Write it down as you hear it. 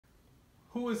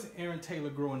Who was Aaron Taylor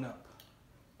growing up?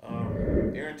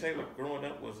 Aaron Taylor growing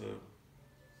up was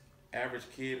a average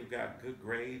kid who got good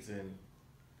grades and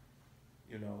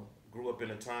grew up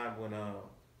in a time when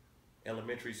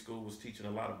elementary school was teaching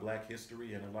a lot of black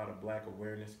history and a lot of black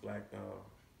awareness, black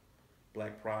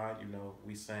pride.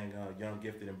 We sang Young,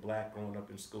 Gifted, and Black growing up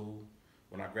in school.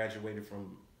 When I graduated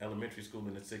from elementary school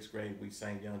in the sixth grade, we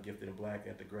sang Young, Gifted, and Black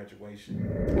at the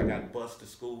graduation. I got bused to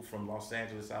school from Los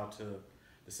Angeles out to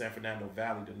the San Fernando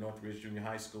Valley to Northridge Junior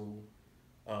High School.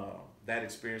 That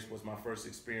experience was my first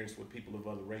experience with people of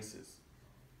other races.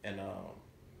 And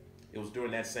it was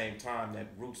during that same time that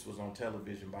Roots was on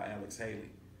television by Alex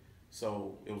Haley.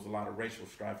 So it was a lot of racial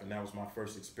strife, and that was my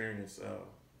first experience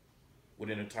with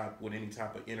any type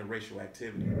of interracial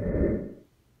activity.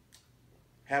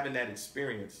 Having that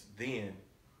experience then,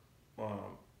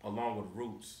 along with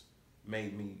Roots,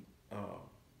 made me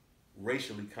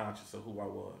racially conscious of who I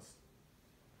was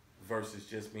versus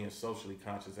just being socially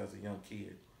conscious as a young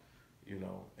kid,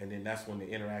 And then that's when the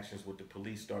interactions with the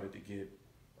police started to get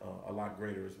a lot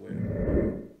greater as well.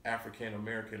 African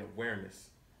American awareness,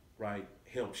 right,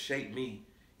 helped shape me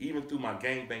even through my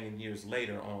gangbanging years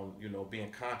later on,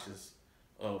 being conscious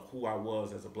of who I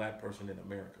was as a black person in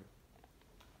America.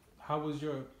 How was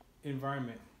your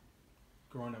environment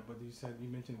growing up? But you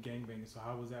mentioned gangbanging, so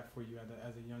how was that for you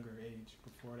as a younger age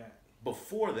before that?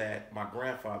 Before that, my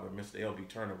grandfather, Mr. L.B.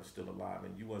 Turner, was still alive,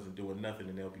 and you wasn't doing nothing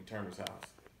in L.B. Turner's house,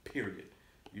 period.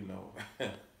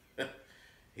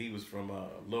 He was from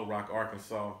Little Rock,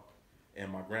 Arkansas,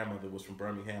 and my grandmother was from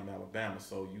Birmingham, Alabama,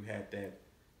 so you had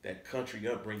that country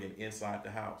upbringing inside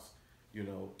the house.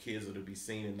 Kids are to be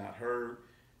seen and not heard.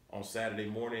 On Saturday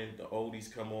morning, the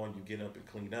oldies come on, you get up and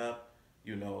clean up.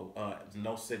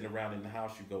 No sitting around in the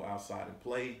house, you go outside and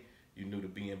play. You knew to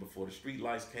be in before the street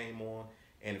lights came on.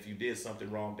 And if you did something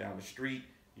wrong down the street,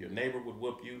 your neighbor would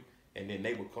whoop you, and then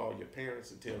they would call your parents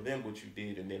and tell them what you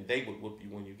did, and then they would whoop you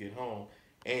when you get home,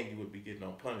 and you would be getting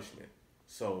on punishment.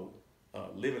 So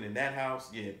living in that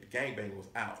house, yeah, the gangbang was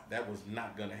out. That was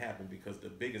not gonna happen because the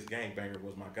biggest gangbanger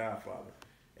was my godfather,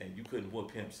 and you couldn't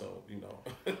whoop him, so.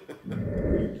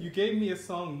 You gave me a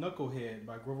song, Knucklehead,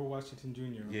 by Grover Washington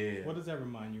Jr. Yeah. What does that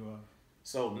remind you of?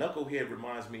 So Knucklehead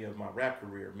reminds me of my rap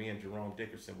career. Me and Jerome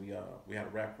Dickerson, we had a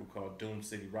rap group called Doom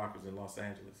City Rockers in Los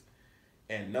Angeles.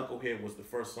 And Knucklehead was the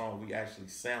first song we actually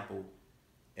sampled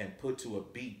and put to a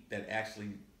beat that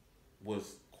actually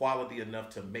was quality enough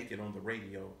to make it on the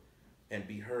radio and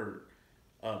be heard.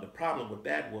 The problem with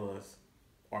that was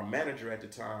our manager at the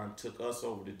time took us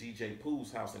over to DJ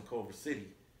Pooh's house in Culver City,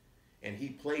 and he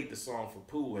played the song for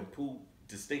Pooh, and Pooh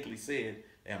distinctly said,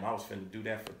 "Damn, I was finna do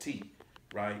that for T,"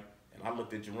 right? And I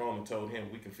looked at Jerome and told him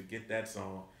we can forget that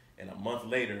song. And a month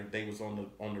later, they was on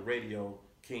the radio.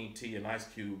 King T and Ice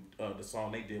Cube, the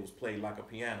song they did was Played Like a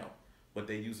Piano, but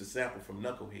they used a sample from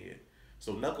Knucklehead.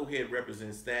 So Knucklehead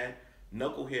represents that.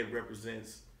 Knucklehead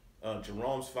represents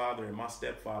Jerome's father and my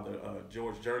stepfather,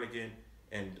 George Jernigan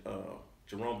and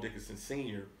Jerome Dickerson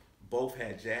Sr. both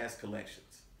had jazz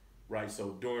collections, right?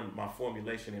 So during my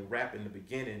formulation in rap in the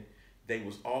beginning, they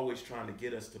was always trying to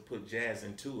get us to put jazz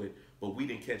into it, but we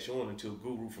didn't catch on until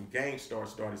Guru from Gang Starr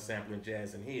started sampling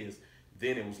jazz in his.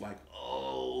 Then it was like,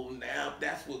 oh, now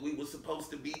that's what we were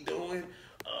supposed to be doing?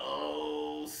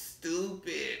 Oh,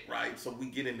 stupid, right? So we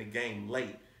get in the game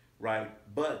late, right?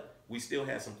 But we still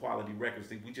had some quality records.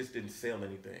 We just didn't sell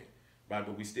anything, right?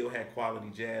 But we still had quality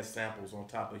jazz samples on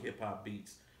top of hip-hop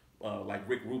beats, like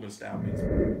Rick Rubin style beats.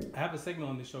 I have a segment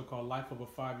on this show called Life of a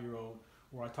 5-Year-Old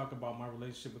where I talk about my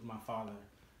relationship with my father.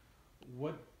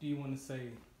 What do you want to say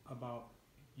about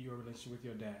your relationship with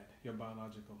your dad, your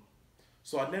biological?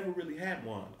 So I never really had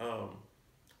one.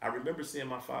 I remember seeing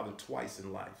my father twice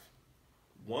in life.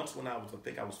 Once when I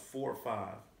think I was 4 or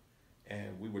 5,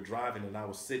 and we were driving and I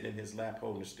was sitting in his lap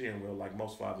holding the steering wheel like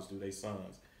most fathers do their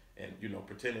sons, and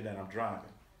pretending that I'm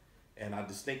driving. And I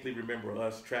distinctly remember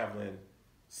us traveling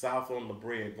south on La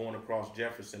Brea, going across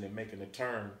Jefferson and making a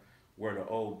turn where the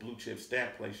old Blue Chip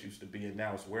stamp place used to be, and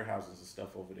now it's warehouses and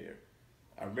stuff over there.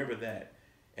 I remember that.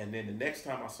 And then the next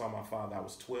time I saw my father, I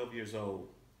was 12 years old.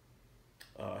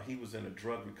 He was in a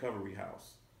drug recovery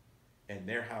house, and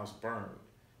their house burned.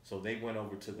 So they went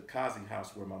over to the Kazi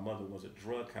house where my mother was a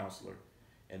drug counselor,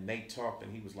 and they talked,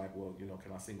 and he was like, well,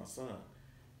 can I see my son?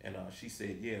 And she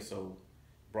said, yeah, so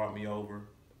brought me over,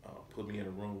 put me in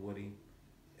a room with him.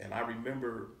 And I can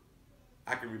remember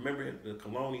the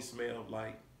cologne he smelled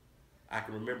like. I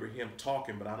can remember him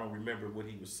talking, but I don't remember what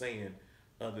he was saying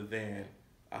other than,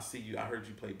 I heard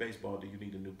you play baseball, do you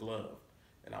need a new glove?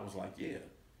 And I was like, yeah.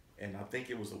 And I think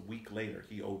it was a week later,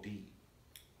 he OD'd,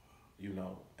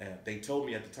 and they told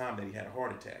me at the time that he had a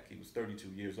heart attack. He was 32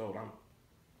 years old.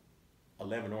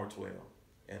 11 or 12.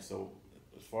 And so,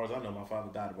 as far as I know, my father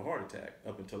died of a heart attack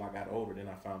up until I got older. Then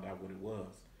I found out what it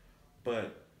was.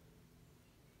 But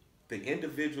the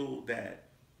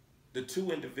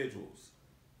two individuals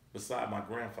beside my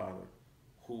grandfather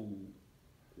who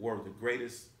were the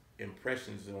greatest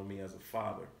impressions on me as a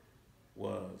father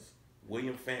was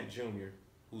William Fant Jr.,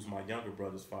 who's my younger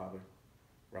brother's father,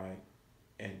 right,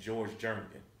 and George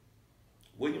Jernigan.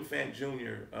 William Fant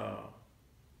Jr.,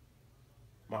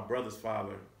 my brother's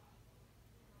father,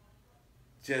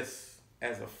 just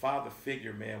as a father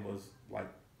figure, man, was like,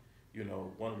 you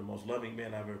know, one of the most loving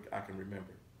men I can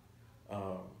remember.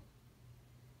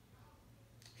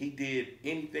 He did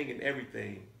anything and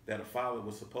everything that a father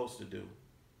was supposed to do.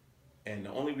 And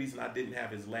the only reason I didn't have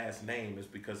his last name is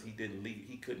because he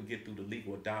couldn't get through the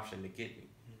legal adoption to get me,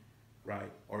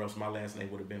 right? Or else my last name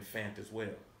would have been Fant as well.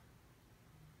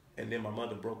 And then my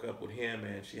mother broke up with him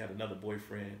and she had another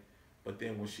boyfriend. But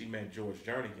then when she met George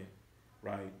Jernigan,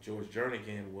 right? George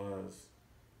Jernigan was,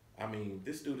 I mean,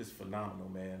 this dude is phenomenal,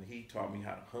 man. He taught me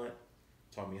how to hunt,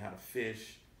 taught me how to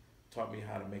fish, taught me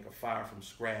how to make a fire from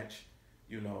scratch.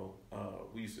 You know,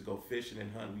 we used to go fishing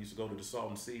and hunting. We used to go to the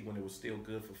Salton Sea when it was still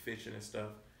good for fishing and stuff.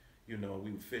 You know,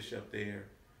 we would fish up there.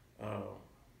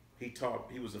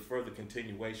 He was a further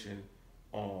continuation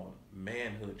on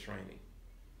manhood training.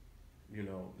 You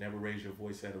know, never raise your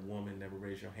voice at a woman, never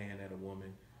raise your hand at a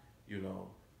woman. You know,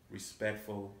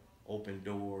 respectful, open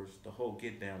doors, the whole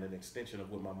get down, an extension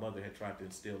of what my mother had tried to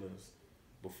instill in us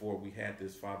before we had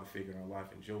this father figure in our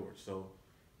life in George. So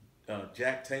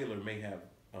Jack Taylor may have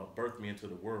birthed me into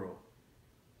the world,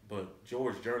 but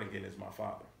George Jernigan is my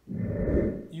father.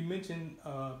 You mentioned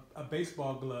a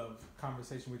baseball glove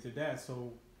conversation with your dad.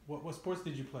 So what sports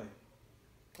did you play?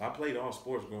 I played all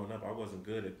sports growing up. I wasn't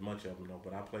good at much of them though,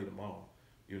 but I played them all.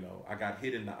 You know, I got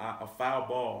hit in the eye, a foul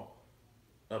ball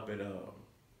up at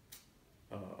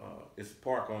it's a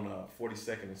park on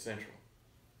 42nd and Central.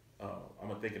 I'm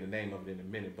gonna think of the name of it in a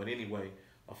minute, but anyway,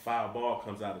 a foul ball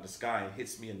comes out of the sky and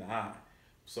hits me in the eye.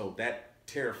 So that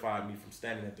terrified me from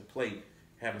standing at the plate,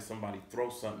 having somebody throw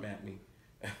something at me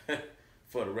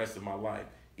for the rest of my life.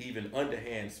 Even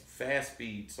underhand, fast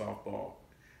speed softball,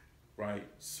 right,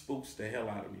 spooks the hell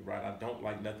out of me, right? I don't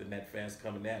like nothing that fast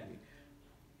coming at me.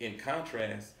 In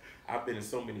contrast, I've been in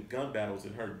so many gun battles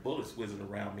and heard bullets whizzing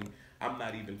around me, I'm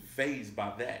not even fazed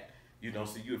by that. You know,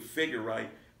 so you would figure, right,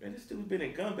 man, this dude's been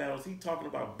in gun battles, he talking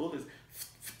about bullets.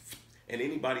 And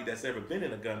anybody that's ever been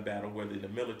in a gun battle, whether in the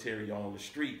military or on the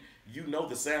street, you know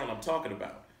the sound I'm talking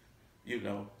about. You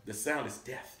know, the sound is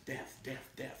death, death, death,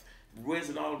 death,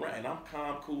 whizzing all around. And I'm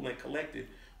calm, cool, and collected,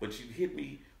 but you hit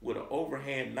me with an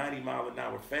overhand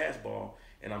 90-mile-an-hour fastball,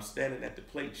 and I'm standing at the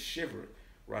plate shivering,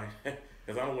 right?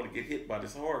 Because I don't want to get hit by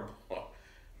this hard ball.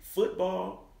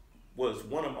 Football was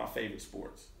one of my favorite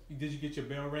sports. Did you get your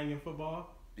bell rang in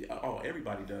football? Yeah, oh,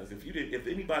 everybody does. If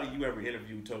anybody you ever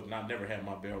interviewed told me I never had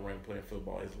my bell rung playing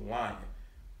football, is lying.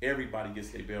 Everybody gets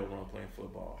their bell rung playing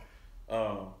football.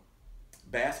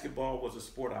 Basketball was a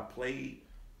sport I played,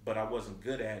 but I wasn't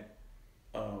good at.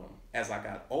 As I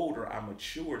got older, I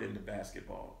matured into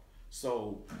basketball.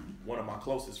 So one of my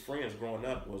closest friends growing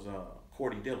up was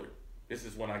Cordy Dillard. This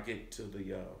is when I get to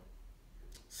the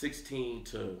 16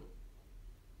 to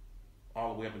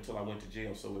all the way up until I went to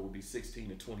jail, so it would be 16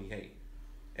 to 28.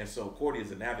 And so Cordy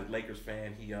is an avid Lakers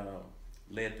fan. He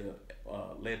led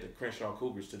the Crenshaw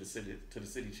Cougars to the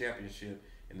city championship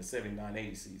in the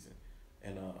 79-80 season.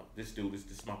 And this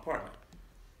is my partner.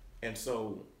 And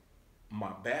so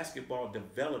my basketball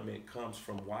development comes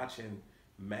from watching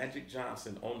Magic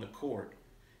Johnson on the court,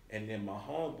 and then my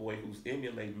homeboy, who's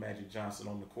emulating Magic Johnson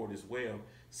on the court as well,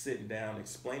 sitting down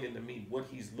explaining to me what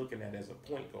he's looking at as a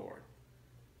point guard,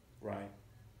 right?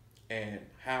 And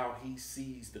how he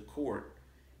sees the court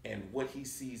and what he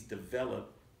sees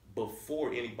develop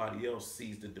before anybody else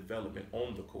sees the development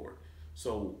on the court.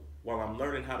 So while I'm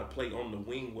learning how to play on the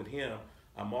wing with him,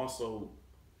 I'm also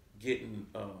getting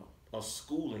a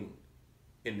schooling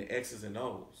in the X's and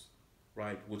O's,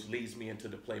 right? Which leads me into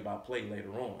the play-by-play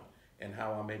later on, and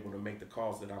how I'm able to make the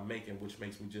calls that I'm making, which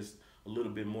makes me just a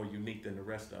little bit more unique than the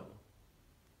rest of them.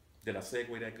 Did I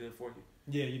segue that good for you?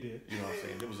 Yeah, you did. You know what I'm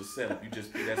saying? It was a setup. You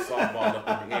just threw that softball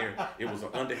up in the air. It was an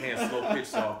underhand slow pitch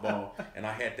softball, and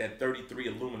I had that 33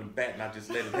 aluminum bat, and I just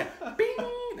let it happen.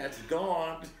 Bing! That's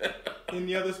gone.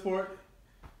 Any other sport?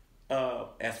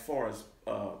 As far as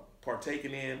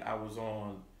partaking in, I was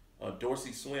on a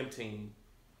Dorsey swim team.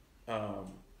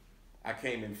 I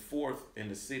came in fourth in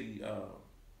the city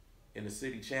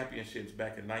championships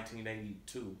back in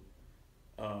 1982.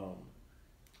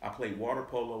 I played water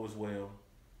polo as well.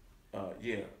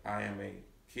 Yeah, I am a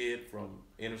kid from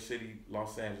inner city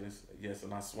Los Angeles. Yes,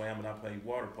 and I swam and I played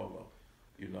water polo.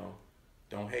 You know,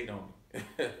 don't hate on me.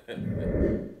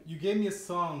 You gave me a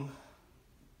song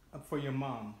for your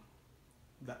mom,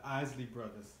 the Isley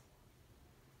Brothers.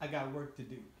 I got work to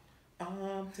do.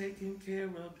 I'm taking care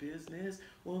of business,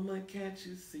 woman, can't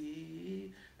you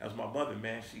see? That was my mother,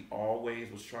 man. She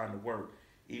always was trying to work,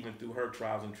 even through her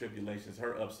trials and tribulations,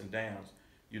 her ups and downs.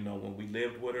 You know, when we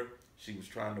lived with her, she was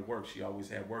trying to work. She always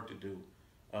had work to do.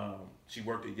 She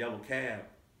worked at Yellow Cab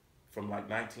from like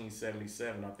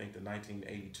 1977, I think, to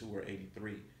 1982 or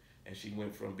 83. And she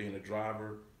went from being a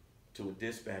driver to a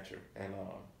dispatcher.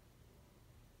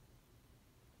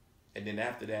 And then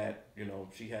after that, you know,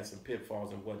 she had some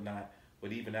pitfalls and whatnot.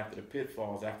 But even after the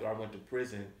pitfalls, after I went to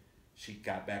prison, she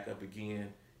got back up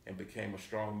again and became a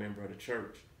strong member of the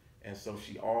church. And so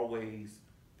she always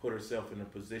put herself in a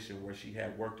position where she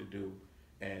had work to do.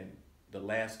 And the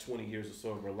last 20 years or so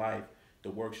of her life, the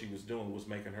work she was doing was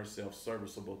making herself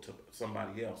serviceable to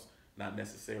somebody else, not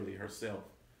necessarily herself.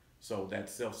 So that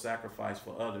self-sacrifice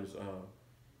for others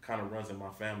kind of runs in my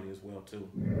family as well, too.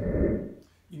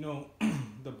 You know,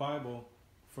 the Bible,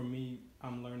 for me,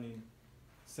 I'm learning,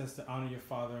 says to honor your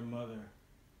father and mother.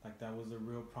 Like that was a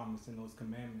real promise in those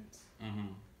commandments. Mm-hmm.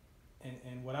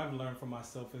 And what I've learned for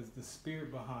myself is the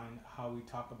spirit behind how we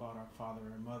talk about our father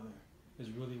and mother is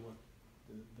really what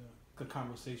the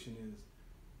conversation is.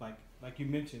 Like you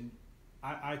mentioned,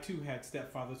 I too had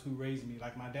stepfathers who raised me.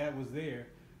 Like my dad was there,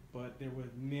 but there were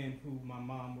men who my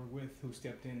mom were with who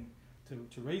stepped in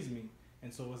to raise me.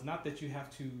 And so it's not that you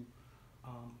have to,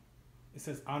 it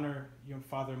says honor your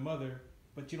father and mother,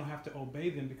 but you don't have to obey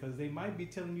them because they might be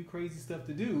telling you crazy stuff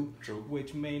to do. True.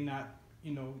 Which may not,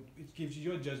 you know, it gives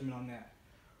you your judgment on that.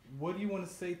 What do you want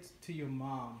to say to your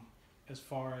mom as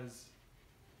far as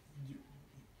you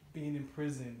being in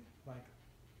prison? Like,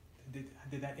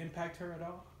 did that impact her at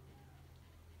all?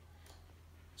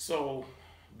 So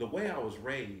the way I was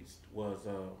raised was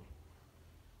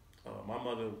my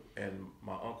mother and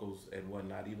my uncles and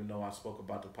whatnot, even though I spoke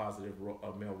about the positive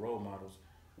male role models,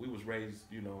 we was raised,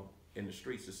 you know, in the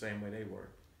streets the same way they were.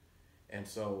 And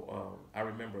so I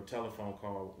remember a telephone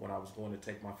call when I was going to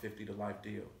take my 50 to life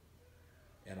deal.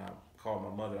 And I called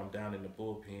my mother. I'm down in the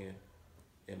bullpen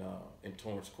in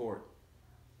Torrance Court.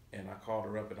 And I called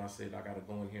her up and I said, I got to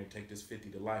go in here and take this 50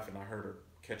 to life. And I heard her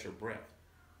catch her breath.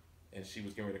 And she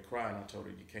was getting ready to cry. And I told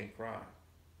her, you can't cry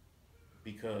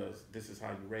because this is how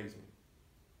you raised me.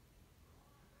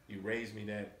 You raised me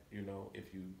that, you know,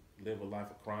 if you live a life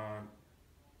of crime,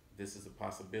 this is a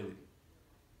possibility.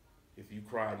 If you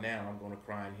cry now, I'm going to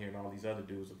cry in here and all these other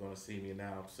dudes are going to see me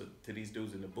now. So to these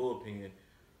dudes in the bullpen,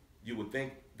 you would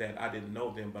think that I didn't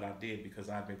know them, but I did because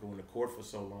I've been going to court for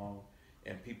so long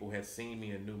and people had seen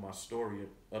me and knew my story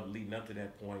of leading up to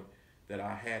that point that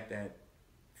I had that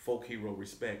folk hero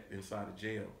respect inside of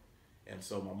jail. And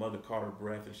so my mother caught her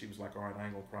breath and she was like, all right, I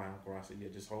ain't going to cry. I said, yeah,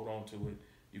 just hold on to it.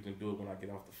 You can do it when I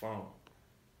get off the phone.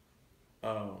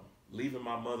 Leaving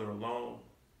my mother alone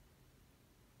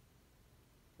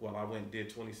while I went and did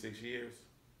 26 years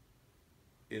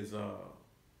is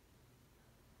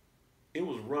it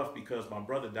was rough because my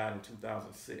brother died in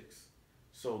 2006.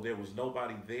 So there was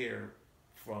nobody there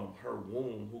from her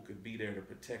womb who could be there to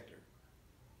protect her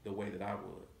the way that I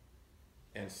would.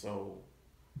 And so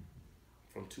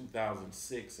from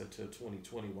 2006 until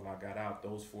 2020 when I got out,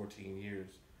 those 14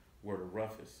 years were the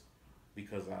roughest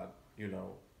because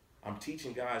I'm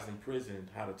teaching guys in prison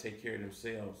how to take care of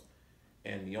themselves.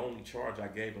 And the only charge I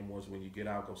gave them was when you get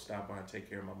out, go stop by and take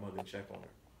care of my mother and check on her.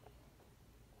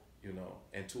 You know,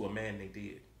 and to a man they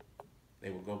did. They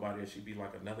would go by there, she'd be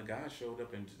like, another guy showed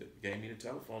up and gave me the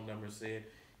telephone number and said,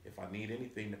 if I need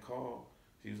anything to call.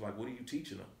 She was like, what are you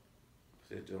teaching them?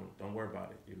 I said, don't worry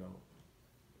about it, you know.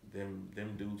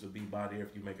 Them dudes will be by there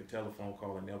if you make a telephone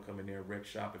call and they'll come in there and wreck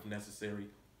shop if necessary,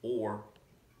 or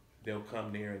they'll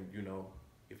come there and, you know,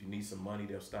 if you need some money,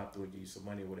 they'll stop through and give you some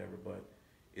money or whatever. But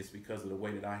it's because of the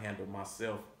way that I handle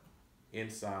myself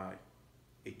inside.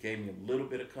 It gave me a little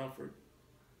bit of comfort,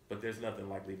 but there's nothing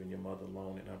like leaving your mother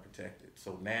alone and unprotected.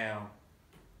 So now,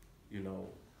 you know,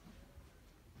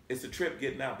 it's a trip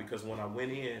getting out because when I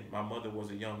went in, my mother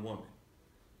was a young woman.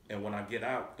 And when I get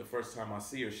out, the first time I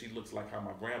see her, she looks like how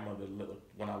my grandmother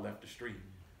looked when I left the street,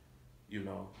 you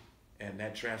know, and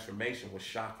that transformation was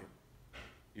shocking.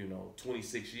 You know,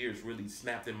 26 years really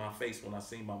snapped in my face when I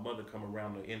seen my mother come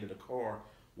around the end of the car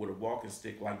with a walking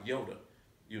stick like Yoda,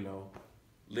 you know,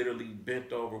 literally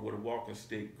bent over with a walking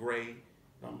stick, gray.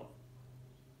 And I'm like,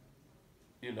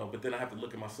 you know, but then I have to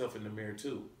look at myself in the mirror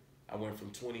too. I went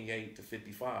from 28 to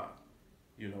 55.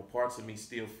 You know, parts of me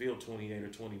still feel 28 or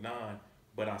 29,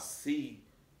 but I see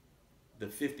the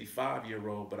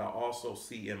 55-year-old, but I also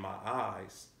see in my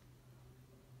eyes.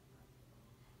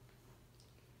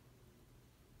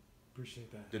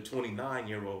 Appreciate that. The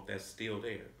 29-year-old that's still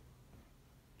there.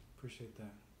 Appreciate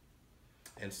that.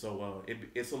 And so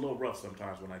it's a little rough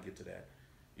sometimes when I get to that,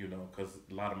 you know, because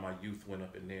a lot of my youth went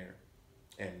up in there.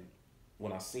 And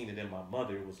when I seen it in my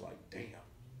mother, it was like, damn,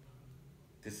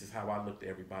 this is how I look to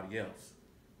everybody else,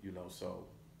 you know. So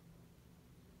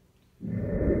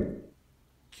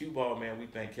Cue Ball, man, we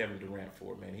thank Kevin Durant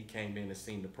for it, man. He came in and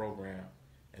seen the program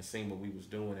and seen what we was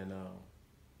doing, and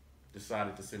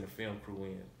decided to send a film crew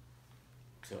in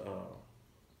to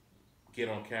get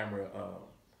on camera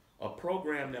a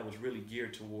program that was really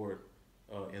geared toward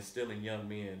instilling young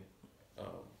men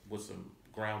with some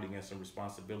grounding and some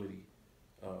responsibility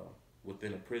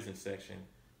within a prison section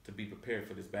to be prepared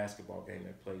for this basketball game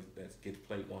that gets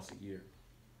played once a year.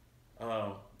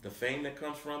 The fame that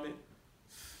comes from it,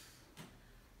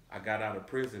 I got out of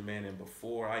prison, man, and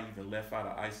before I even left out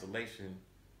of isolation,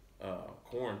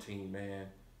 quarantine, man,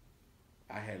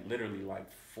 I had literally like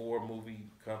 4 movie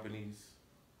companies,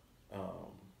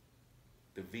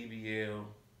 the VBL.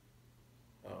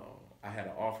 I had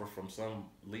an offer from some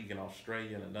league in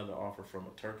Australia and another offer from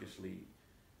a Turkish league,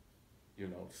 you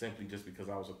know, simply just because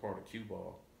I was a part of Cue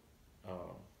Ball.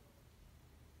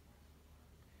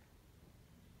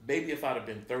 Maybe if I'd have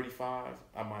been 35,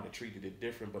 I might have treated it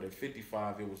different, but at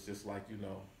 55, it was just like, you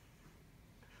know.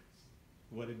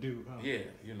 What it do, huh? Yeah,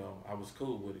 you know, I was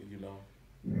cool with it, you know.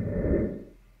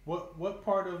 What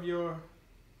part of your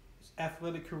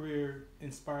athletic career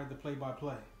inspired the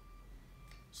play-by-play?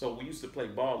 So we used to play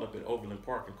ball up at Overland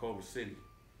Park in Culver City.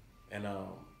 And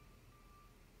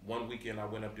one weekend I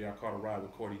went up there, I caught a ride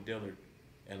with Cordy Dillard,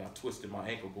 and I twisted my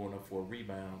ankle going up for a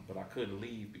rebound, but I couldn't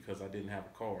leave because I didn't have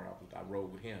a car. I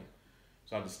rode with him.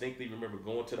 So I distinctly remember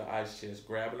going to the ice chest,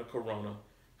 grabbing a Corona,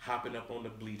 hopping up on the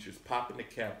bleachers, popping the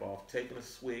cap off, taking a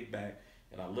swig back,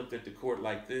 and I looked at the court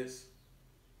like this,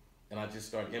 and I just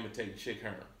started imitating Chick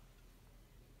Hearn.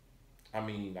 I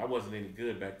mean, I wasn't any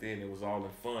good back then. It was all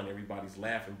in fun. Everybody's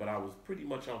laughing, but I was pretty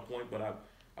much on point, but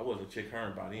I wasn't Chick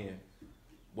Hearn by then.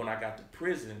 When I got to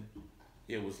prison,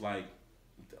 it was like,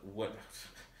 what?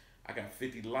 I got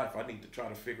 50 to life. I need to try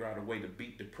to figure out a way to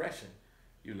beat depression,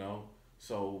 you know?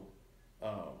 So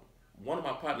one of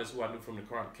my partners who I knew from the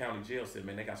county jail said,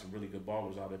 man, they got some really good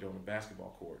ballers out there on the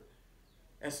basketball court.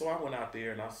 And so I went out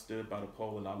there and I stood by the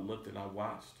pole and I looked and I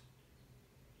watched.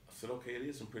 I said, okay, it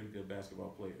is some pretty good basketball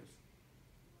players.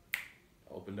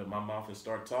 I opened up my mouth and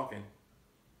started talking,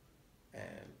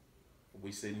 and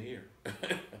we sitting here.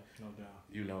 No doubt.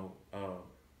 You know,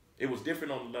 it was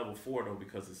different on level 4 though,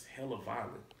 because it's hella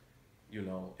violent, you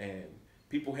know, and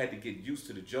people had to get used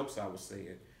to the jokes I was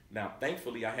saying. Now,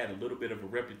 thankfully, I had a little bit of a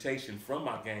reputation from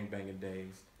my gangbanging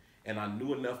days, and I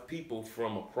knew enough people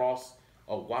from across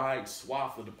a wide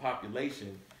swath of the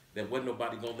population that wasn't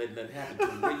nobody gonna let nothing happen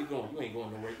to me. Where you going? You ain't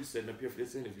going nowhere. You sitting up here for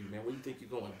this interview, man. Where you think you're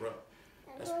going, bro?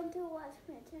 I'm going to watch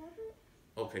my tablet.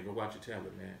 Okay, go watch your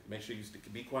tablet, man. Make sure you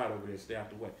be quiet over there. Stay out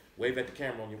the way. Wave at the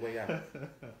camera on your way out.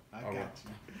 I got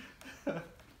you.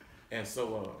 And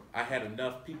so I had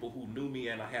enough people who knew me,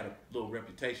 and I had a little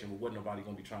reputation, but wasn't nobody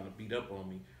gonna be trying to beat up on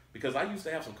me, because I used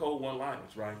to have some cold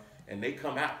one-liners, right? And they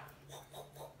come out,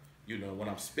 you know, when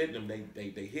I'm spitting them,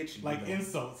 they hit you. Like, you know?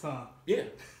 insults, huh? Yeah,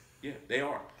 they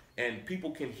are. And people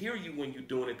can hear you when you're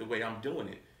doing it the way I'm doing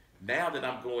it. Now that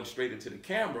I'm going straight into the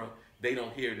camera, they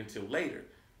don't hear it until later,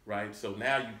 right? So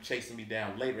now you chasing me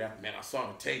down later after, man, I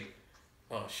saw the tape,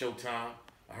 ShowTime.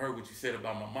 I heard what you said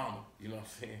about my mama, you know what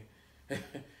I'm saying?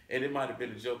 And it might have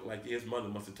been a joke like, yeah, his mother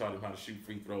must have taught him how to shoot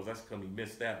free throws. That's because he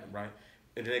missed that one, right?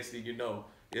 And the next thing you know,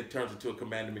 it turns into a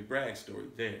Commander McBride story.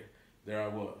 There I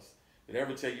was. Did I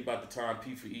ever tell you about the time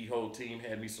P4E whole team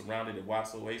had me surrounded at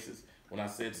Watts Oasis when I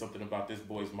said something about this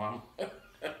boy's mama?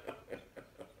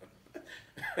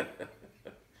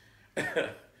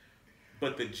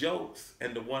 But the jokes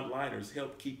and the one-liners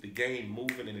help keep the game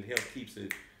moving, and it keeps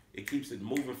it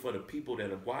moving for the people that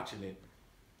are watching it.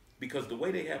 Because the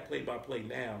way they have play-by-play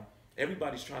now,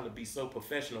 everybody's trying to be so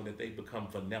professional that they become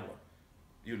vanilla,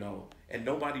 you know, and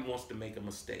nobody wants to make a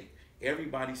mistake.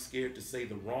 Everybody's scared to say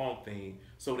the wrong thing,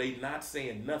 so they're not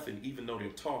saying nothing even though they're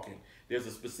talking. There's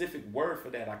a specific word for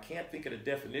that. I can't think of the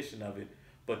definition of it,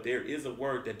 but there is a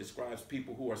word that describes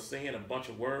people who are saying a bunch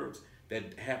of words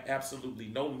that have absolutely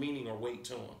no meaning or weight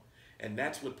to them. And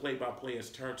that's what play-by-play has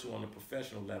turned to on a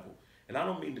professional level. And I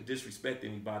don't mean to disrespect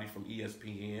anybody from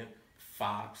ESPN,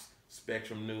 Fox,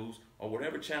 Spectrum News, or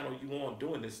whatever channel you on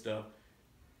doing this stuff.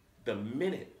 The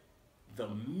minute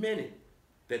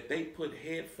that they put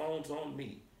headphones on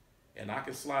me and I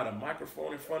can slide a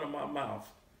microphone in front of my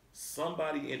mouth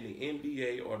somebody in the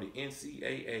NBA or the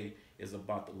NCAA is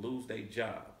about to lose their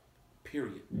job.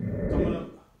 Period. So I'm gonna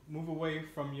move away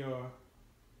from your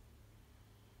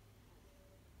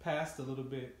past a little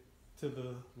bit to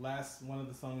the last one of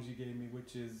the songs you gave me,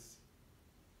 which is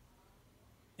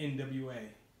NWA,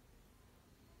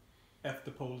 F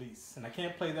the Police. And I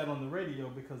can't play that on the radio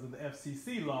because of the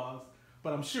FCC laws,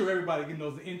 but I'm sure everybody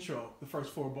knows the intro, the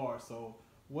first 4 bars. So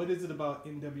what is it about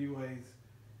NWA's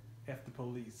F the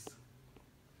Police?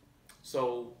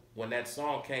 So when that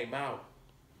song came out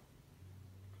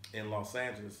in Los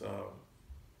Angeles,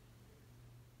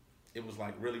 it was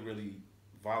like really, really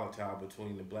volatile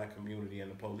between the black community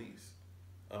and the police.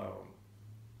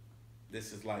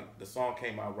 This is like, the song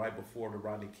came out right before the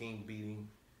Rodney King beating.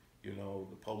 You know,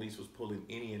 the police was pulling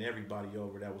any and everybody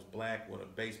over that was black with a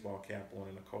baseball cap on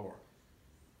in a car.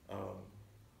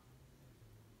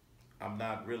 I'm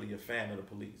not really a fan of the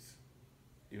police.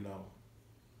 You know,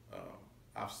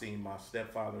 I've seen my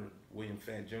stepfather, William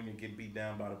Fant Jr., get beat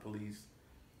down by the police.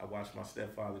 I watched my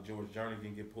stepfather, George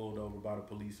Jernigan, get pulled over by the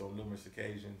police on numerous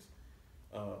occasions.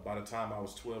 By the time I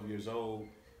was 12 years old,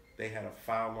 they had a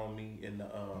file on me in the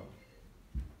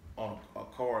on a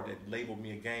card that labeled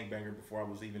me a gangbanger before I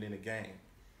was even in a gang.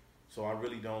 So I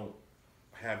really don't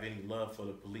have any love for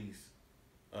the police,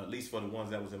 at least for the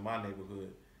ones that was in my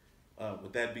neighborhood.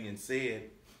 With that being said,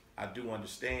 I do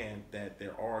understand that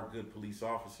there are good police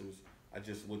officers. I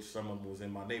just wish some of them was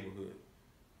in my neighborhood,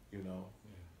 you know.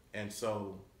 Yeah. And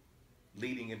so,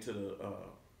 leading into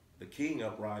the King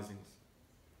uprisings,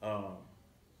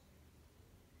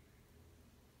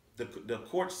 the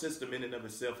court system in and of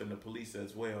itself and the police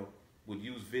as well would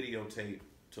use videotape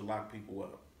to lock people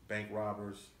up. Bank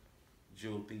robbers,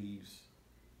 jewel thieves,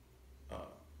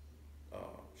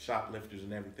 shoplifters,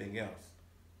 and everything else.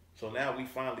 So now we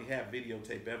finally have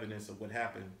videotape evidence of what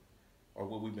happened, or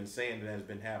what we've been saying that has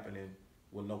been happening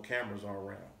when no cameras are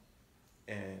around.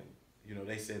 And, you know,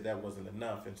 they said that wasn't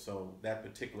enough. And so that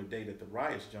particular day that the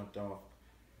riots jumped off,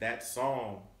 that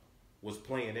song was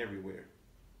playing everywhere.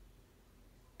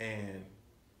 And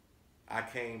I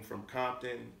came from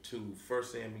Compton to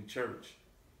First AME Church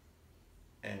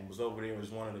and was over there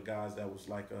as one of the guys that was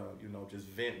like, you know, just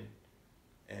venting.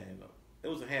 And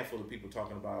there was a handful of people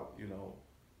talking about, you know,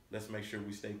 let's make sure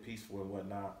we stay peaceful and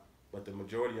whatnot. But the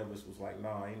majority of us was like,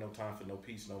 nah, ain't no time for no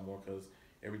peace no more, because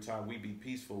every time we be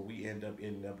peaceful, we end up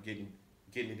getting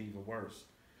it even worse.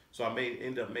 So I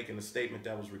end up making a statement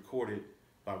that was recorded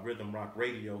by Rhythm Rock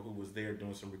Radio, who was there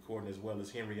doing some recording, as well as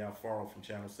Henry Farron from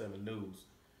Channel 7 News.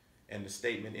 And the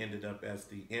statement ended up as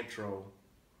the intro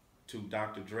to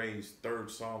Dr. Dre's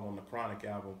 3rd song on the Chronic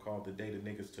album called The Day the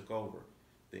Niggas Took Over.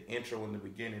 The intro in the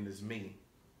beginning is me,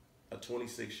 a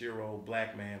 26-year-old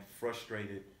black man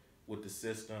frustrated with the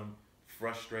system,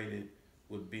 frustrated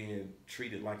with being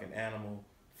treated like an animal,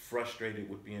 frustrated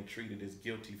with being treated as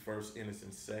guilty first,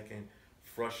 innocent second,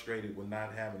 frustrated with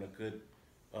not having a good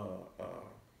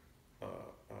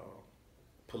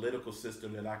political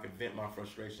system that I could vent my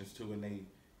frustrations to and they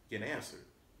get answered,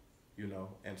 you know.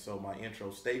 And so my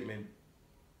intro statement,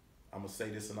 I'm gonna say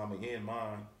this and I'm gonna end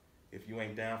mine. If you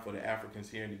ain't down for the Africans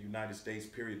here in the United States,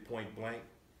 period, point blank,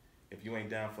 if you ain't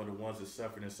down for the ones that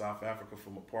suffered in South Africa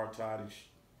from apartheid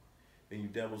then you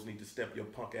devils need to step your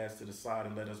punk ass to the side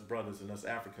and let us brothers and us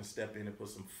Africans step in and put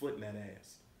some foot in that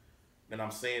ass. And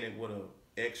I'm saying it with a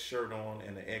X shirt on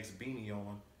and an X beanie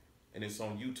on, and it's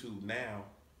on YouTube now.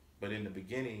 But in the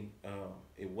beginning,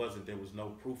 it wasn't. There was no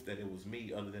proof that it was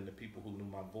me other than the people who knew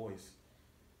my voice.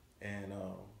 And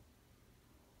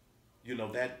you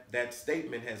know, that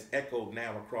statement has echoed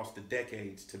now across the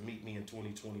decades to meet me in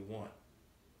 2021.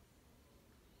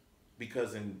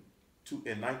 Because in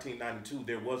 1992,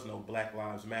 there was no Black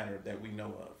Lives Matter that we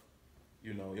know of.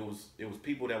 You know, it was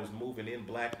people that was moving in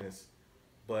blackness,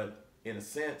 but in a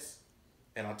sense,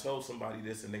 and I told somebody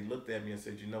this and they looked at me and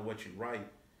said, you know what, you're right.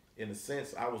 In a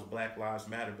sense, I was Black Lives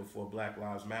Matter before Black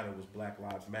Lives Matter was Black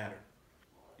Lives Matter.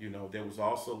 You know, there was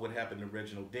also what happened to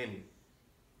Reginald Denny,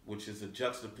 which is a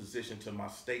juxtaposition to my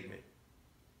statement.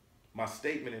 My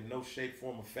statement in no shape,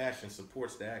 form, or fashion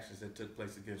supports the actions that took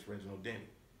place against Reginald Denny.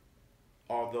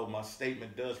 Although my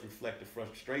statement does reflect the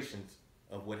frustrations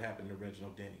of what happened to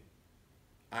Reginald Denny.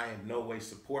 I in no way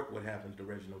support what happened to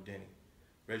Reginald Denny.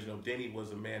 Reginald Denny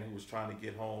was a man who was trying to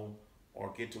get home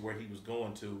or get to where he was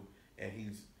going to, and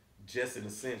he's just, in a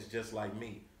sense, just like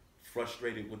me,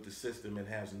 frustrated with the system and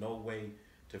has no way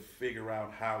to figure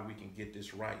out how we can get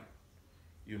this right,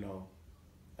 you know.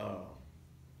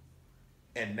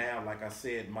 And now, like I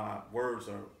said, my words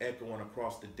are echoing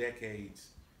across the decades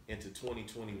into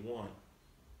 2021.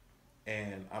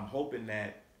 And I'm hoping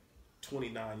that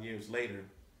 29 years later,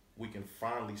 we can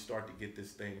finally start to get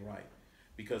this thing right.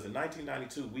 Because in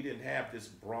 1992, we didn't have this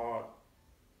broad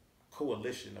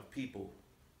coalition of people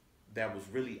that was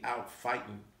really out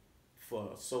fighting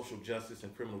for social justice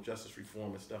and criminal justice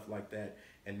reform and stuff like that.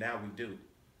 And now we do,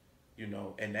 you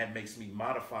know, and that makes me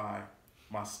modify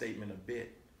my statement a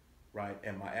bit, right,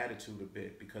 and my attitude a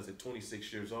bit, because at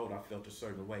 26 years old, I felt a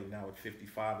certain way. Now at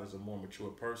 55, as a more mature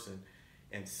person,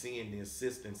 and seeing the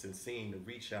assistance and seeing the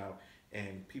reach out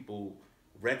and people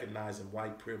recognizing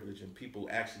white privilege and people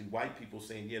actually, white people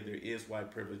saying, yeah, there is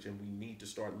white privilege and we need to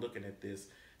start looking at this,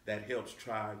 that helps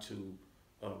try to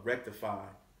rectify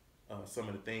some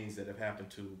of the things that have happened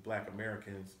to Black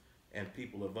Americans and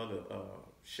people of other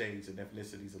shades and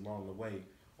ethnicities along the way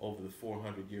over the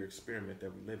 400-year experiment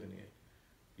that we're living in.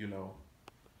 You know,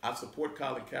 I support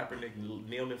Colin Kaepernick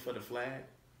kneeling for the flag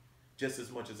just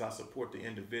as much as I support the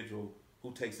individual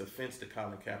who takes offense to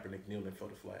Colin Kaepernick kneeling for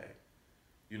the flag.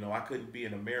 You know, I couldn't be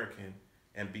an American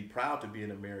and be proud to be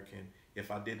an American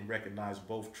if I didn't recognize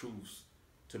both truths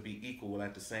to be equal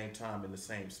at the same time in the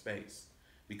same space.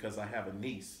 Because I have a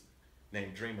niece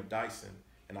named Dreamer Dyson,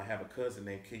 and I have a cousin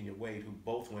named Kenya Wade, who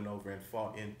both went over and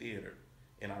fought in theater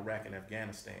in Iraq and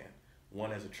Afghanistan,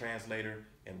 one as a translator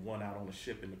and one out on a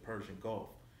ship in the Persian Gulf.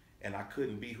 And I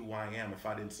couldn't be who I am if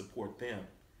I didn't support them,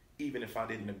 even if I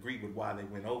didn't agree with why they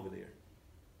went over there.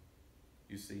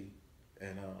 You see,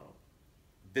 and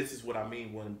this is what I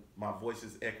mean when my voice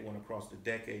is echoing across the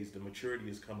decades. The maturity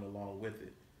is coming along with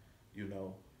it, you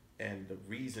know, and the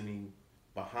reasoning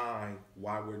behind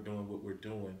why we're doing what we're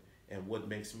doing and what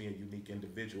makes me a unique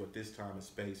individual at this time and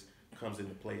space comes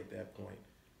into play at that point,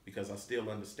 because I still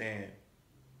understand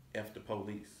F the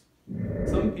police.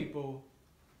 Some people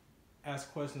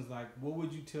ask questions like, what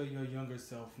would you tell your younger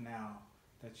self now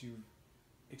that you've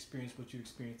experienced what you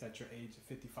experienced at your age of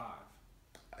 55?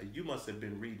 You must have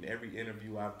been reading every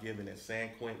interview I've given at San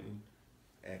Quentin,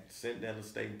 at Sentinel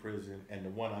State Prison, and the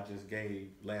one I just gave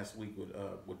last week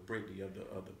with Brittany of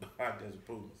the High Desert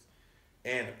Pumas,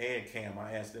 and Cam.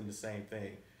 I asked them the same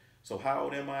thing. So how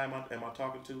old am I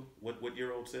talking to? What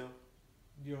year old self?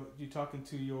 You're talking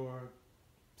to your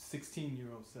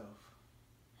 16-year-old self.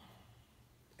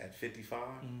 At 55?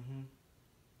 Mm-hmm.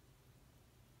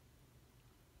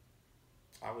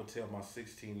 I would tell my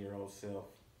 16-year-old self,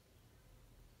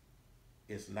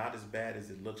 it's not as bad as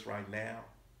it looks right now.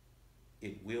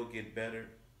 It will get better,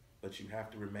 but you have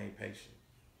to remain patient.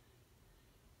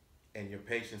 And your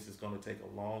patience is going to take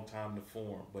a long time to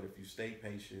form, but if you stay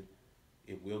patient,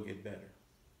 it will get better.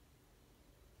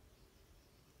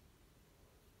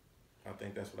 I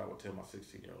think that's what I would tell my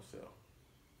 16-year-old self.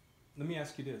 Let me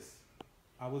ask you this.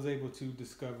 I was able to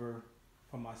discover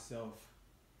for myself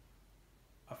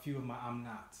a few of my I'm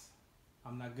nots.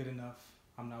 I'm not good enough.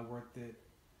 I'm not worth it.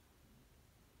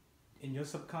 In your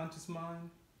subconscious mind,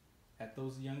 at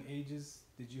those young ages,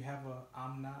 did you have a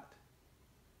I'm not?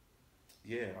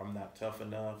 Yeah, I'm not tough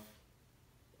enough.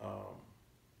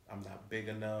 I'm not big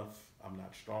enough. I'm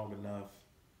not strong enough.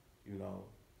 You know,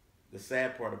 the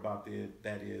sad part about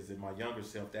that is, in my younger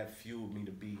self, that fueled me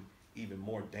to be even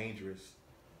more dangerous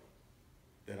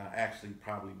than I actually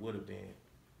probably would have been.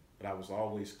 But I was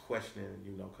always questioning,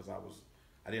 you know, because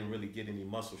I didn't really get any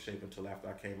muscle shape until after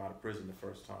I came out of prison the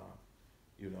first time.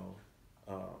 You know,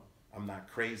 I'm not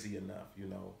crazy enough. You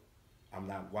know, I'm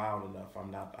not wild enough.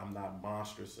 I'm not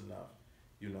monstrous enough.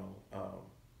 You know,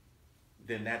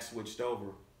 then that switched over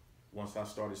once I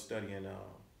started studying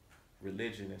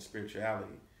religion and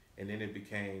spirituality, and then it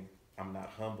became, I'm not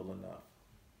humble enough.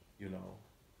 You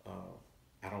know,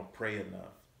 I don't pray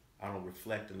enough. I don't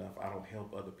reflect enough. I don't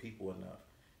help other people enough.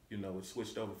 You know, it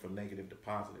switched over from negative to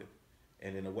positive.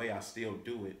 And in a way, I still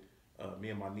do it. Me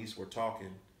and my niece were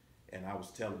talking, and I was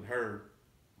telling her,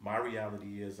 my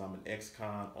reality is I'm an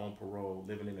ex-con on parole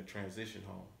living in a transition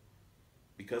home.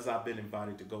 Because I've been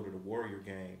invited to go to the Warrior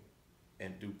game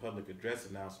and do public address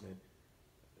announcement,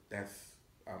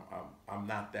 I'm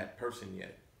not that person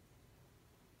yet.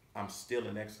 I'm still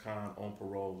an ex-con on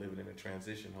parole living in a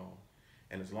transition home.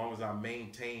 And as long as I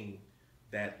maintain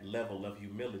that level of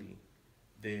humility,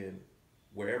 then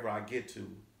wherever I get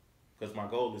to, because my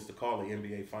goal is to call the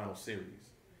NBA Final Series.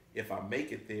 If I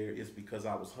make it there, it's because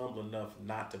I was humble enough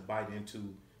not to bite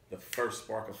into the first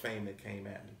spark of fame that came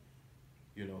at me.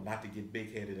 You know, not to get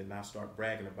big-headed and not start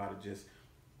bragging about it. Just,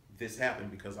 this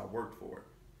happened because I worked for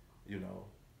it. You know,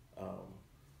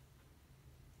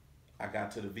 I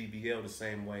got to the VBL the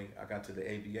same way. I got to the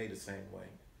ABA the same way.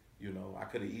 You know, I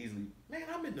could have easily, man,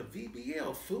 I'm in the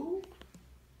VBL, fool.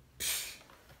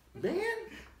 Man,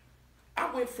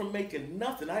 I went from making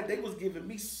nothing. They was giving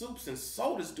me soups and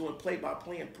sodas doing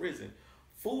play-by-play in prison.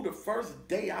 Fool, the first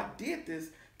day I did this,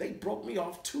 They broke me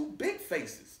off 2 big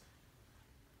faces.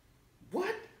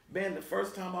 What? Man, the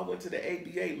first time I went to the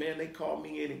ABA, man, they called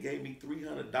me in and gave me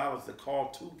 $300 to call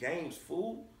 2 games,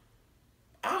 fool.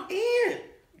 I'm in.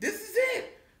 This is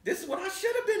it. This is what I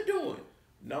should have been doing.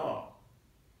 No.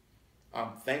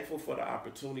 I'm thankful for the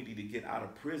opportunity to get out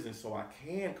of prison so I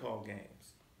can call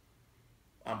games.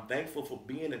 I'm thankful for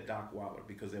being a Doc Waller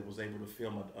because I was able to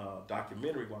film a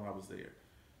documentary while I was there.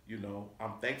 You know,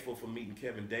 I'm thankful for meeting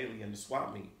Kevin Daly in the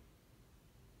swap meet,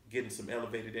 getting some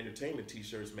Elevated Entertainment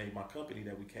t-shirts made, my company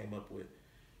that we came up with,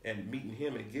 and meeting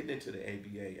him and getting into the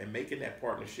ABA and making that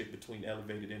partnership between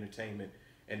Elevated Entertainment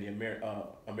and the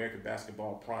American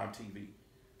Basketball Prime TV.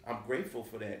 I'm grateful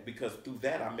for that because through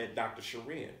that I met Dr.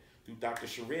 Sharin. Through Dr.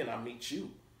 Sharin, I meet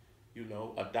you, you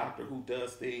know, a doctor who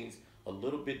does things a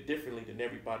little bit differently than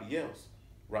everybody else,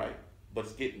 right? But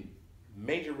it's getting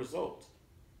major results.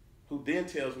 Who then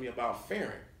tells me about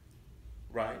Farron,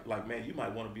 right? Like, man, you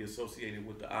might want to be associated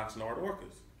with the Oxnard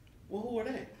Orcas. Well, who are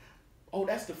they? Oh,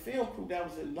 that's the film crew that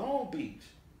was in Long Beach.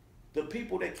 The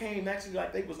people that came actually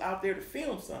like they was out there to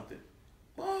film something.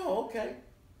 Oh, okay.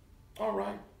 All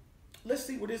right. Let's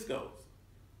see where this goes.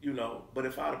 You know, but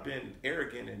if I'd have been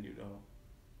arrogant and, you know,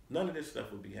 none of this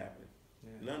stuff would be happening.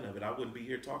 Yeah. None of it. I wouldn't be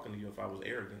here talking to you if I was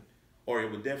arrogant. Or it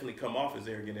would definitely come off as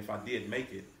arrogant if I did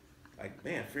make it. Like,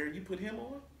 man, Farron, you put him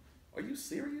on? Are you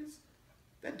serious?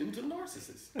 That dude's a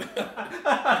narcissist.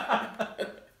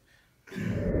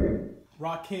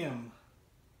 Rakim.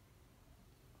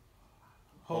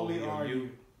 Holy Are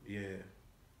You. Yeah.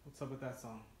 What's up with that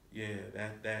song? Yeah,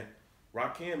 that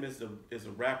Rakim is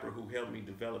a rapper who helped me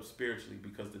develop spiritually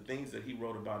because the things that he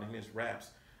wrote about in his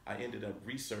raps, I ended up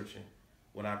researching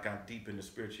when I got deep into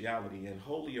spirituality. And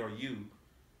Holy Are You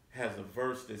has a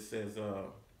verse that says,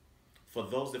 for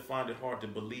those that find it hard to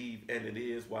believe, and it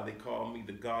is why they call me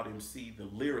the God MC, the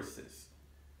lyricist,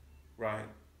 right?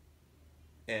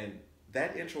 And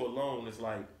that intro alone is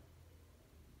like,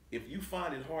 if you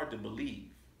find it hard to believe,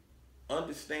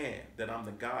 understand that I'm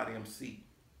the God MC.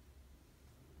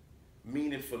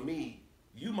 Meaning for me,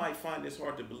 you might find this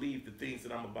hard to believe the things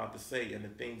that I'm about to say and the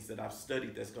things that I've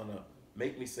studied that's going to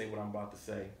make me say what I'm about to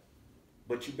say.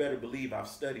 But you better believe I've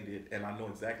studied it and I know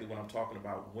exactly what I'm talking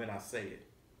about when I say it.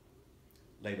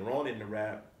 Later on in the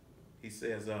rap, he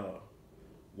says,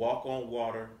 walk on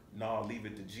water, nah, leave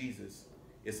it to Jesus.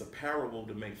 It's a parable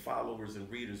to make followers and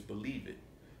readers believe it.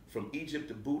 From Egypt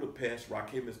to Budapest,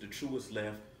 Rakim is the truest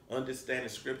left, understanding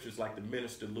scriptures like the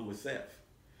minister Louis F.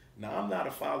 Now, I'm not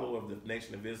a follower of the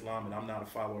Nation of Islam and I'm not a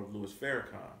follower of Louis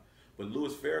Farrakhan, but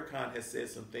Louis Farrakhan has said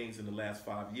some things in the last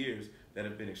 5 years that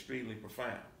have been extremely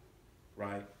profound,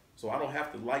 right? So I don't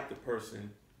have to like the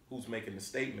person who's making the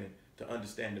statement to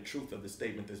understand the truth of the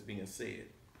statement that's being said,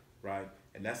 right?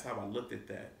 And that's how I looked at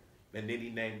that. And then he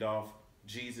named off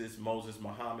Jesus, Moses,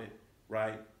 Muhammad,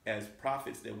 right, as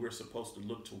prophets that we're supposed to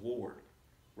look toward,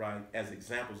 right, as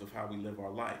examples of how we live our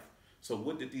life. So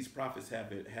what did these prophets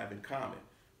have in common?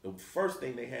 The first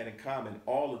thing they had in common,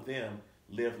 all of them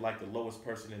lived like the lowest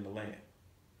person in the land.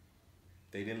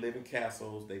 They didn't live in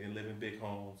castles. They didn't live in big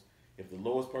homes. If the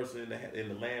lowest person in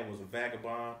the land was a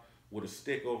vagabond with a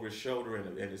stick over his shoulder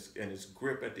and his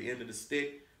grip at the end of the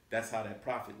stick, that's how that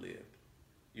prophet lived.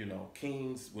 You know,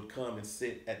 kings would come and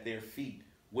sit at their feet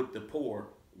with the poor,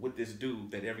 with this dude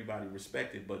that everybody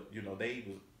respected. But, you know, they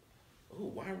was,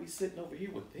 oh, why are we sitting over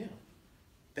here with them?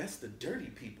 That's the dirty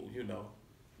people, you know.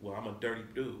 Well, I'm a dirty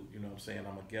dude, you know what I'm saying?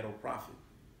 I'm a ghetto prophet,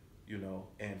 you know.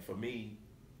 And for me,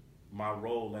 my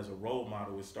role as a role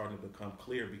model is starting to become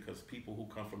clear because people who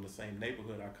come from the same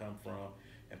neighborhood I come from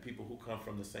and people who come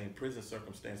from the same prison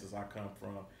circumstances I come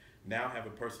from now have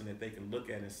a person that they can look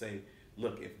at and say,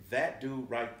 look, if that dude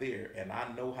right there, and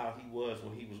I know how he was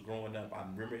when he was growing up, I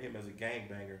remember him as a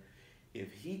gangbanger,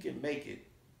 if he can make it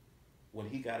when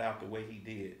he got out the way he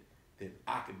did, then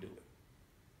I can do it,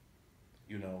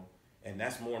 you know. And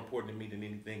that's more important to me than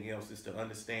anything else, is to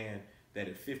understand that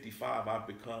at 55, I've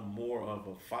become more of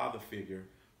a father figure,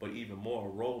 but even more a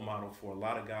role model for a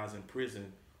lot of guys in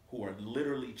prison who are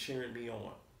literally cheering me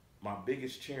on. My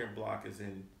biggest cheering block is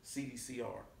in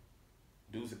CDCR.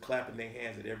 Dudes are clapping their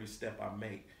hands at every step I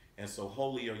make. And so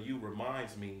Holy Are You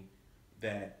reminds me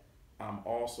that I'm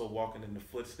also walking in the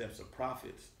footsteps of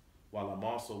prophets, while I'm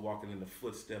also walking in the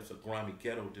footsteps of grimy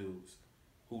ghetto dudes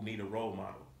who need a role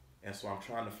model. And so I'm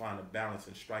trying to find a balance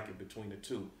and strike it between the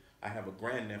two. I have a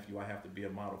grandnephew I have to be a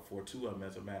model for, 2 of them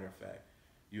as a matter of fact,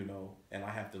 you know, and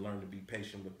I have to learn to be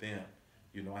patient with them.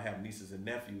 You know, I have nieces and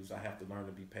nephews, I have to learn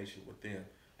to be patient with them.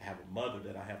 I have a mother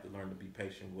that I have to learn to be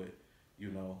patient with,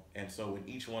 you know. And so in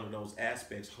each one of those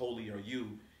aspects, Holy Are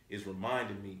You is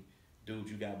reminding me, dude,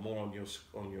 you got more on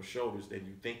your shoulders than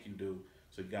you think you do.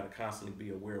 So you got to constantly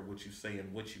be aware of what you say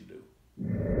and what you do.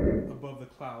 Above the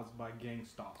Clouds by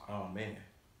Gangstar. Oh man.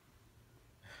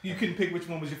 You couldn't pick which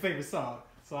one was your favorite song,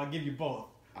 so I'll give you both.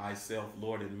 I, self,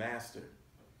 Lord, and Master,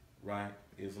 right?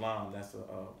 Islam. That's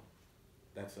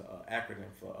a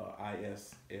acronym for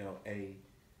ISLAM.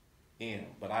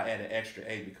 But I add an extra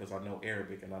A because I know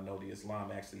Arabic and I know the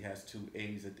Islam actually has 2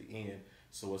 A's at the end.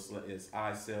 So it's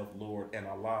I, self, Lord, and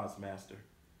Allah's Master.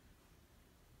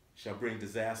 Shall bring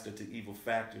disaster to evil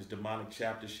factors. Demonic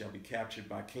chapters shall be captured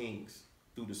by kings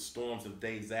through the storms of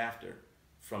days after.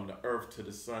 From the earth to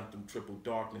the sun, through triple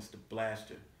darkness, the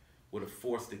blaster, with a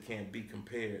force that can't be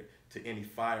compared to any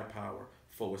firepower,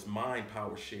 for its mind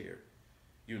power shared,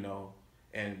 you know.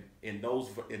 And in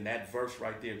that verse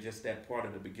right there, just that part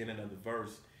of the beginning of the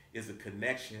verse is a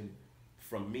connection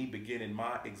from me beginning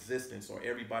my existence, or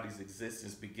everybody's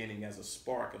existence beginning as a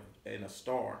spark and a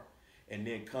star, and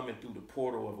then coming through the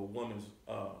portal of a woman's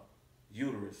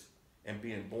uterus and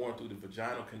being born through the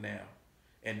vaginal canal.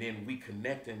 And then we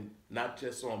connecting not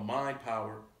just on mind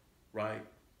power, right?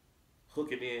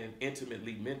 Hooking in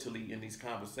intimately, mentally in these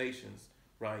conversations,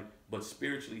 right? But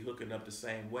spiritually hooking up the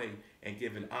same way and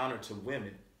giving honor to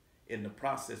women in the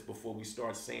process before we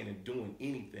start saying and doing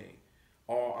anything.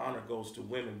 All honor goes to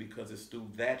women because it's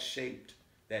through that shaped,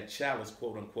 that chalice,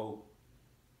 quote unquote,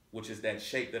 which is that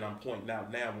shape that I'm pointing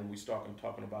out now when we start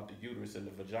talking about the uterus and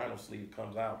the vaginal sleeve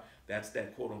comes out. That's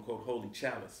that quote unquote holy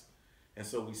chalice. And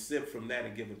so we sip from that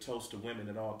and give a toast to women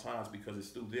at all times because it's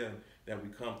through them that we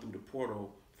come through the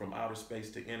portal from outer space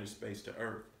to inner space to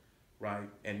earth, right?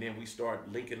 And then we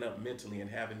start linking up mentally and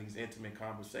having these intimate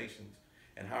conversations.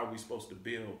 And how are we supposed to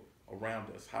build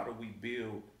around us? How do we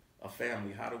build a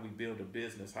family? How do we build a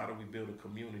business? How do we build a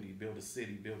community, build a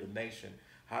city, build a nation?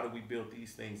 How do we build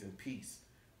these things in peace,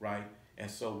 right?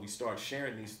 And so we start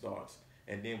sharing these thoughts.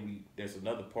 And then there's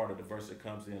another part of the verse that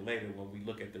comes in later when we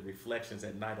look at the reflections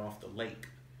at night off the lake,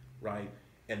 right?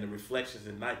 And the reflections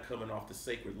at night coming off the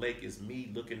sacred lake is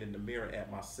me looking in the mirror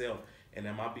at myself. And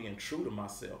am I being true to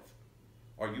myself?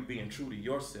 Are you being true to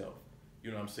yourself?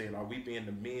 You know what I'm saying? Are we being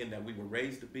the men that we were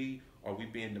raised to be? Or are we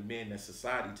being the men that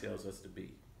society tells us to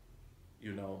be?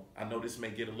 You know, I know this may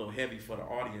get a little heavy for the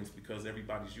audience because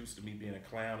everybody's used to me being a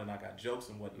clown and I got jokes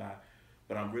and whatnot.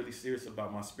 But I'm really serious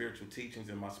about my spiritual teachings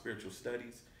and my spiritual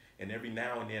studies. And every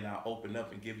now and then I open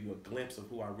up and give you a glimpse of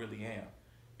who I really am.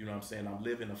 You know what I'm saying? I'm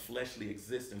living a fleshly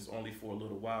existence only for a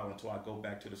little while until I go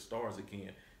back to the stars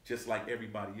again, just like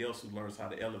everybody else who learns how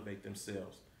to elevate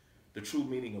themselves. The true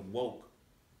meaning of woke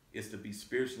is to be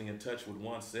spiritually in touch with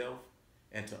oneself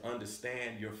and to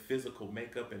understand your physical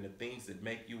makeup and the things that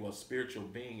make you a spiritual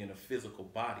being in a physical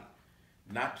body.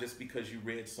 Not just because you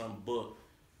read some book,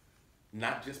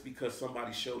 not just because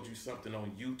somebody showed you something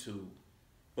on YouTube,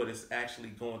 but it's actually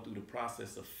going through the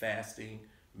process of fasting,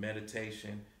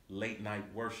 meditation, late night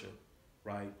worship,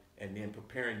 right? And then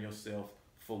preparing yourself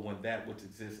for when that which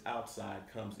exists outside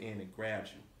comes in and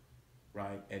grabs you,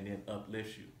 right? And then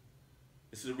uplifts you.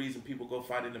 This is the reason people go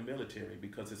fight in the military,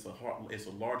 because it's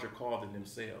a larger call than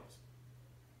themselves.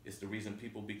 It's the reason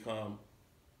people become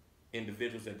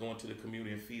individuals that go into the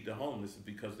community and feed the homeless,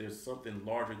 because there's something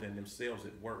larger than themselves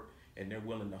at work. And they're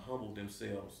willing to humble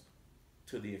themselves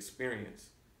to the experience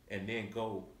and then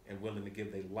go and willing to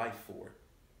give their life for it.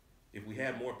 If we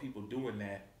had more people doing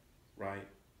that, right,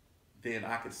 then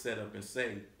I could set up and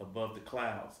say, above the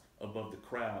clouds, above the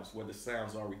crowds, where the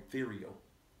sounds are ethereal,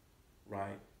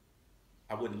 right?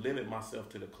 I wouldn't limit myself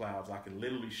to the clouds. I can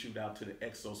literally shoot out to the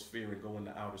exosphere and go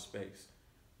into outer space,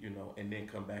 you know, and then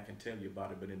come back and tell you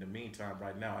about it. But in the meantime,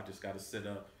 right now, I just got to sit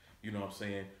up, you know what I'm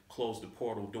saying, close the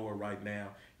portal door right now,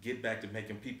 get back to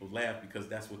making people laugh, because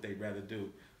that's what they'd rather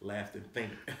do, laugh than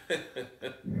think.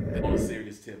 On a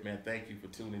serious tip, man, thank you for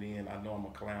tuning in. I know I'm a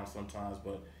clown sometimes,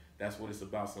 but that's what it's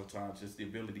about sometimes, just the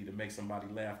ability to make somebody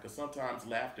laugh, because sometimes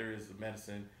laughter is a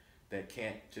medicine that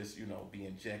can't just, you know, be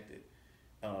injected.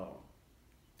 I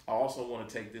also want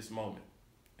to take this moment,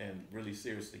 and really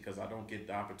seriously, because I don't get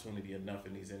the opportunity enough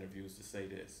in these interviews to say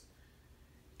this.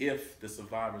 If the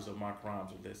survivors of my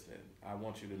crimes are listening, I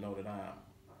want you to know that I am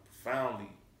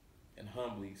profoundly and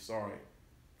humbly sorry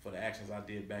for the actions I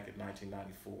did back in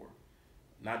 1994.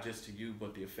 Not just to you,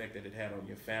 but the effect that it had on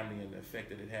your family and the effect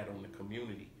that it had on the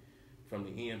community. From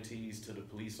the EMTs to the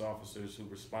police officers who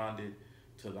responded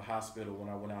to the hospital when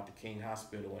I went out to King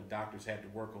Hospital, and doctors had to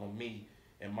work on me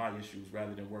and my issues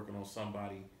rather than working on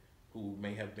somebody who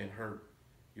may have been hurt.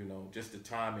 You know, just the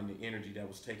time and the energy that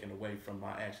was taken away from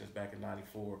my actions back in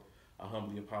 94. I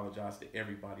humbly apologize to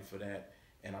everybody for that.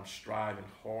 And I'm striving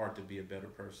hard to be a better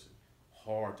person.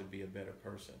 Hard to be a better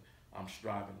person. I'm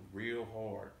striving real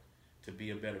hard to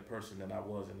be a better person than I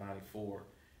was in 94.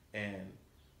 And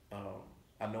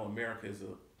I know America is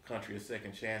a country of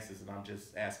second chances, and I'm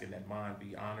just asking that mine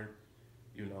be honored,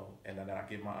 you know, and that I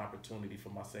get my opportunity for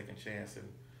my second chance. And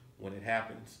when it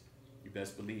happens, you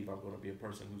best believe I'm going to be a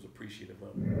person who's appreciative of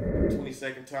it.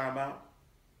 20-second timeout.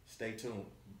 Stay tuned.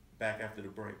 Back after the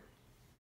break.